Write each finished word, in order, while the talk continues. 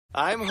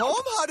I'm home,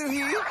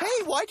 Haruhi.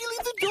 Hey, why'd you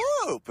leave the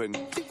door open?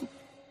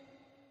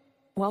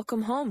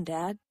 Welcome home,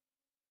 Dad.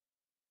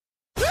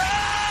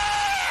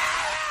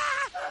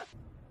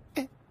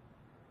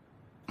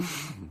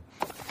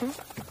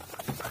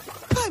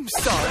 I'm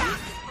sorry.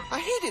 I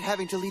hated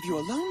having to leave you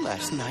alone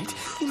last night.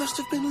 You must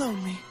have been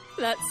lonely.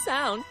 That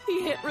sound,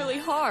 he hit really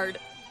hard.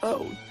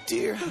 Oh,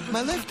 dear.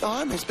 My left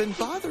arm has been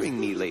bothering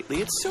me lately.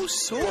 It's so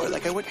sore,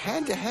 like I went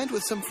hand-to-hand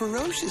with some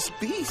ferocious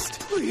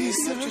beast. Please,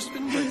 Maybe I've just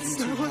been working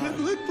too what hard. it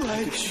looked I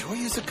like. could sure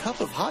use a cup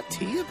of hot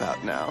tea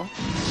about now.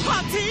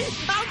 Hot tea?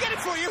 I'll get it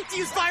for you. Do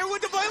you use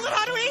firewood to boil it,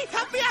 Haruhi?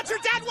 Help me out, your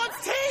dad wants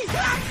tea!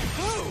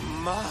 Oh,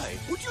 my.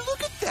 Would you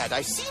look at that?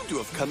 I seem to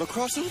have come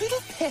across a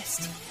little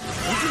pest.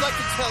 Would you like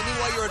to tell me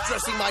why you're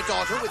addressing my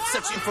daughter with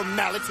such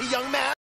informality, young man?